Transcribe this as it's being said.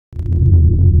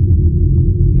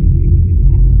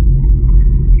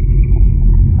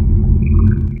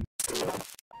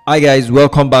Hi guys,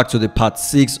 welcome back to the part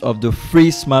 6 of the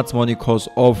free smart money course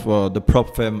of the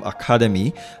Prop Firm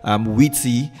Academy. I'm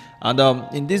Witty, and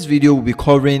in this video we'll be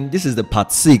covering, this is the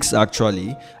part 6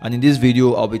 actually, and in this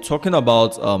video I'll be talking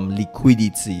about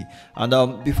liquidity.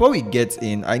 And before we get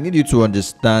in, I need you to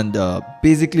understand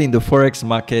basically in the Forex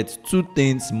market, two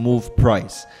things move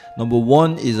price. Number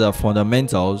one is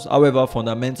fundamentals. However,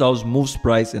 fundamentals moves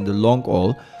price in the long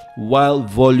haul, while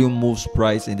volume moves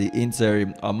price in the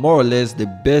interim. More or less the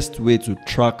best way to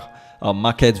track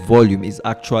market volume is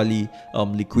actually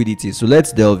liquidity. So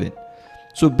let's delve in.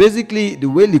 So basically the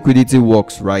way liquidity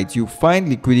works, right, you find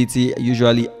liquidity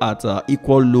usually at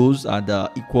equal lows and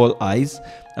equal highs,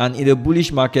 and in a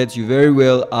bullish market you very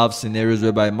well have scenarios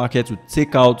whereby market will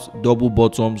take out double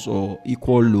bottoms or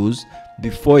equal lows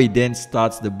before it then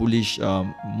starts the bullish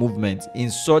movement. In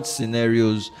such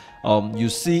scenarios, you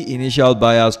see initial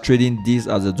buyers trading this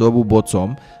as a double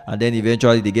bottom, and then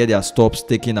eventually they get their stops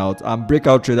taken out, and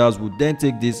breakout traders would then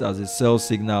take this as a sell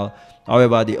signal.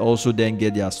 However, they also then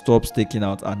get their stops taken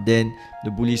out, and then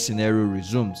the bullish scenario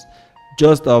resumes.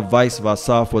 Just vice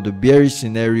versa for the bearish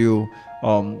scenario.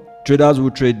 Traders who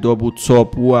trade double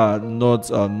top, who are not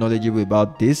knowledgeable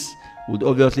about this, would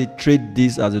obviously trade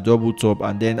this as a double top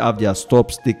and then have their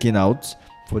stops taken out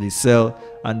for the sell,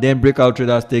 and then breakout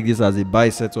traders take this as a buy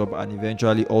setup and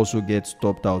eventually also get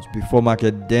stopped out before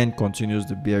market then continues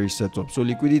the bearish setup. So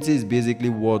liquidity is basically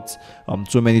what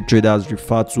so many traders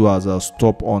refer to as a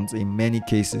stop hunt in many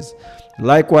cases.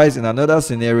 Likewise, in another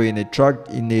scenario, in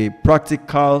a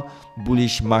practical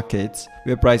bullish market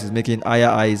where price is making higher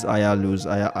highs, higher lows,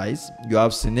 higher highs, you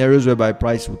have scenarios whereby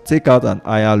price will take out an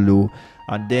higher low,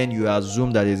 and then you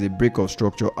assume that there's a break of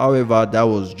structure. However, that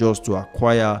was just to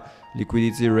acquire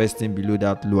liquidity resting below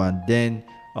that low, and then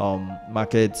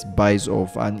market buys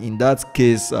off. And in that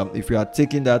case, if you are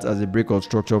taking that as a break of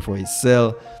structure for a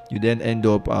sell, you then end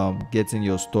up getting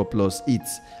your stop loss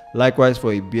hits. Likewise,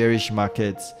 for a bearish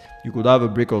market, you could have a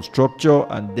break of structure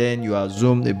and then you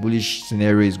assume a bullish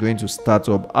scenario is going to start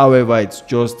up. However, it's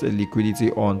just a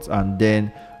liquidity hunt, and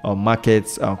then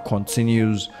market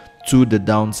continues to the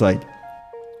downside.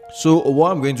 So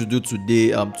what I'm going to do today,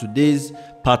 today's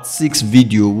part 6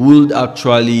 video will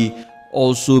actually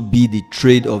also be the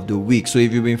trade of the week. So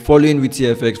if you've been following with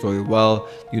TFX for a while,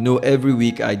 you know every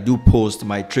week I do post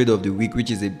my trade of the week,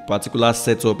 which is a particular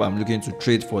setup I'm looking to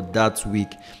trade for that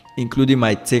week, including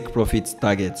my take profit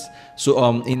targets.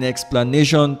 So in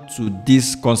explanation to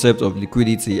this concept of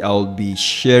liquidity, I'll be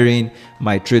sharing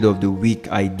my trade of the week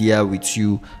idea with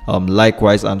you.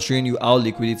 Likewise, I'm showing you how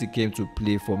liquidity came to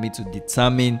play for me to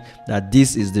determine that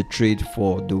this is the trade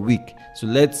for the week. So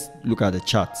let's look at the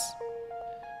charts.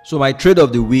 So my trade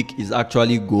of the week is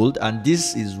actually gold, and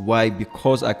this is why,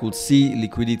 because I could see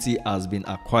liquidity has been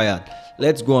acquired.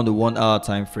 Let's go on the 1 hour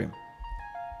time frame.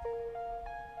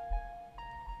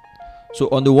 So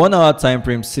on the 1 hour time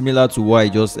frame, similar to what I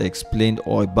just explained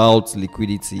or about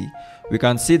liquidity, we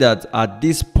can see that at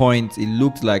this point it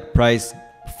looked like price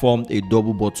formed a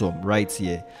double bottom right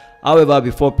here. However,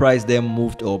 before price then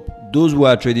moved up, those who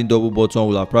are trading double bottom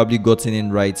will have probably gotten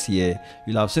in right here.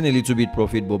 You'll have seen a little bit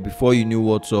profit, but before you knew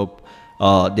what's up,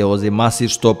 there was a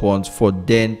massive stop hunt for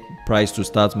then price to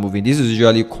start moving. This is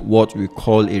usually what we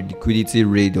call a liquidity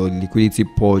raid or liquidity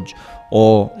purge,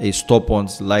 or a stop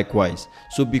hunt likewise.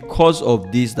 So because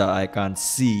of this that I can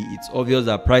see, it's obvious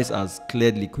that price has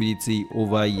cleared liquidity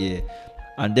over here.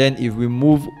 And then if we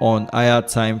move on higher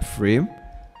time frame,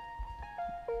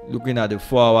 looking at the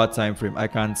 4 hour time frame, I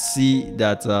can see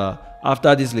that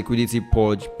after this liquidity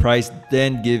purge, price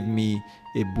then gave me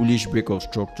a bullish break of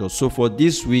structure. So for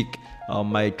this week,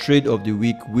 my trade of the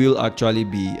week will actually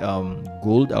be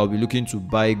gold. I'll be looking to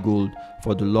buy gold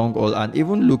for the long haul, and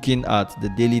even looking at the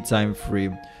daily time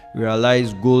frame, we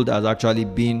realize gold has actually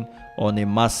been on a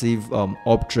massive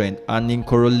uptrend, and in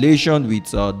correlation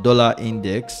with dollar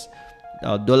index.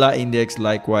 Dollar index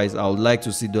likewise, I would like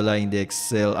to see dollar index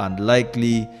sell and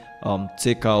likely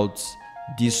take out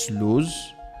these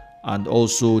lows and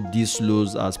also these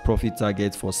lows as profit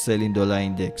targets for selling dollar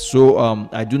index. So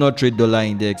I do not trade dollar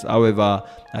index. However,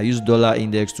 I use dollar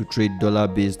index to trade dollar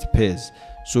based pairs.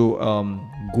 So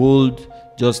gold,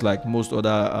 just like most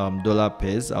other dollar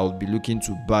pairs, I will be looking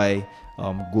to buy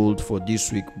gold for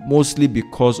this week, mostly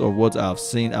because of what I've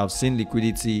seen. I've seen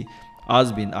liquidity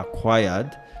has been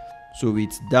acquired. So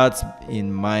with that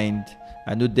in mind,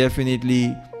 I know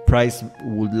definitely price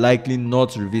would likely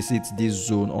not revisit this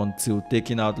zone until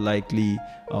taking out likely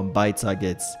buy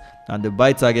targets. And the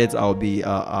buy targets I'll be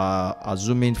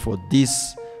assuming for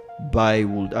this buy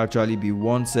would actually be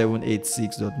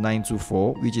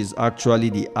 1786.924, which is actually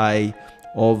the high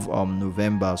of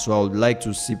November. So I would like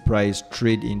to see price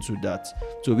trade into that.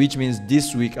 So which means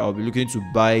this week I'll be looking to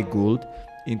buy gold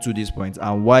into this point.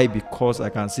 And why? Because I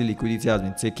can see liquidity has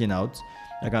been taken out.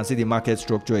 I can see the market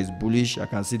structure is bullish. I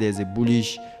can see there's a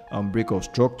bullish break of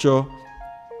structure.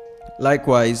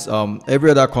 Likewise, every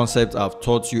other concept I've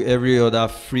taught you, every other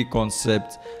free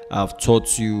concept I've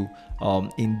taught you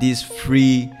in this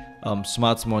free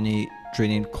smart money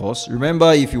training course.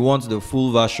 Remember, if you want the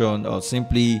full version,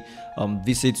 simply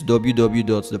visit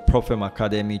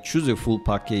www.theprofemacademy, choose a full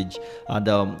package, and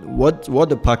what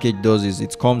the package does is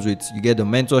it comes with, you get the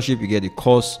mentorship, you get the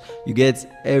course, you get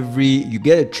a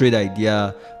trade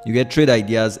idea, you get trade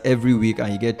ideas every week,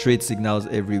 and you get trade signals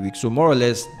every week. So more or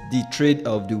less the trade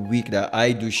of the week that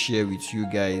I do share with you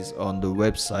guys on the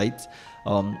website.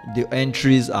 The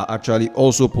entries are actually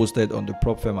also posted on the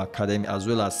PropFirm Academy, as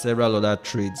well as several other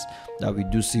trades that we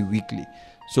do see weekly.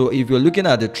 So if you're looking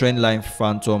at the trend line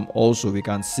phantom, also we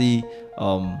can see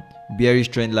bearish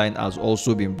trend line has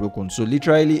also been broken. So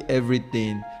literally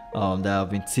everything that I've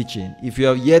been teaching, if you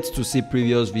have yet to see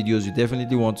previous videos, you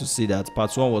definitely want to see that.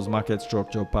 Part 1 was market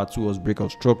structure, part 2 was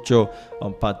breakout structure,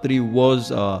 part 3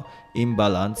 was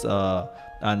imbalance,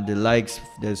 and the likes.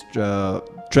 There's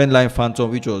trend line phantom,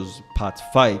 which was part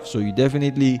 5. So you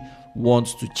definitely want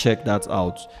to check that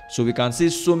out. So we can see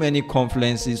so many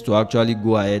Confluences to actually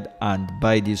go ahead and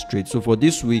buy this trade. So for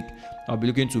this week, I'll be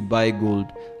looking to buy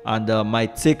gold, and my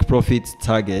take profit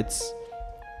targets,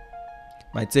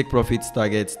 take profit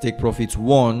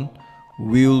 1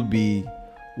 will be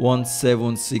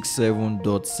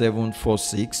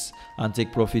 1767.746, and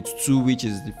take profit 2, which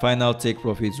is the final take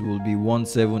profit, will be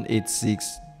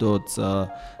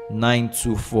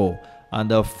 1786.924.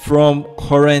 And from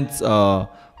current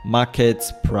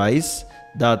market price,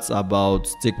 that's about,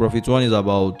 take profit 1 is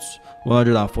about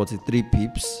 143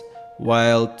 pips,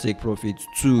 while take profit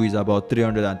 2 is about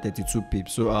 332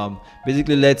 pips. So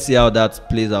basically, let's see how that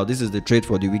plays out. This is the trade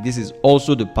for the week. This is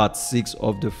also the part 6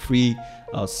 of the free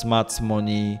smart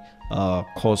money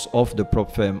course of the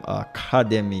PropFirm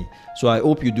Academy. So I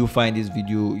hope you do find this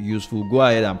video useful. Go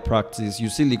ahead and practice. You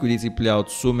see liquidity play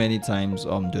out so many times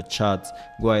on the chart.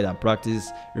 Go ahead and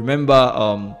practice.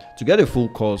 Remember, to get a full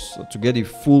course, to get a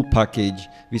full package,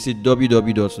 visit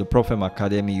www.theprofem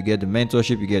academy. You get the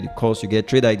mentorship, you get the course, you get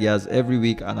trade ideas every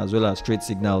week, and as well as trade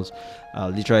signals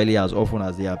literally as often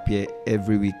as they appear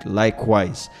every week.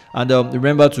 Likewise, and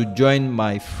remember to join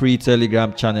my free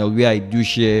Telegram channel, where I do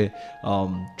share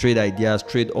trade ideas,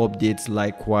 trade updates,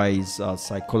 likewise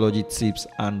psychology tips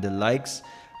and the likes.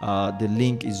 The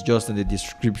link is just in the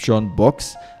description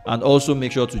box. And also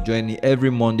make sure to join me every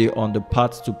Monday on the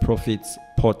Path to Profits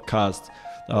podcast,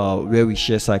 where we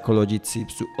share psychology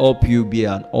tips to help you be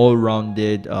an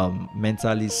all-rounded,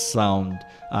 mentally sound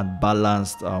and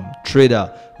balanced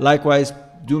trader. Likewise,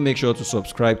 do make sure to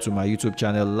subscribe to my YouTube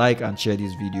channel, like and share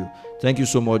this video. Thank you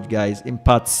so much, guys. In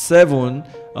part 7,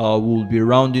 we'll be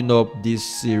rounding up this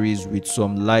series with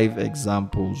some live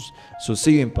examples. So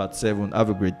see you in part 7. Have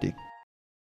a great day.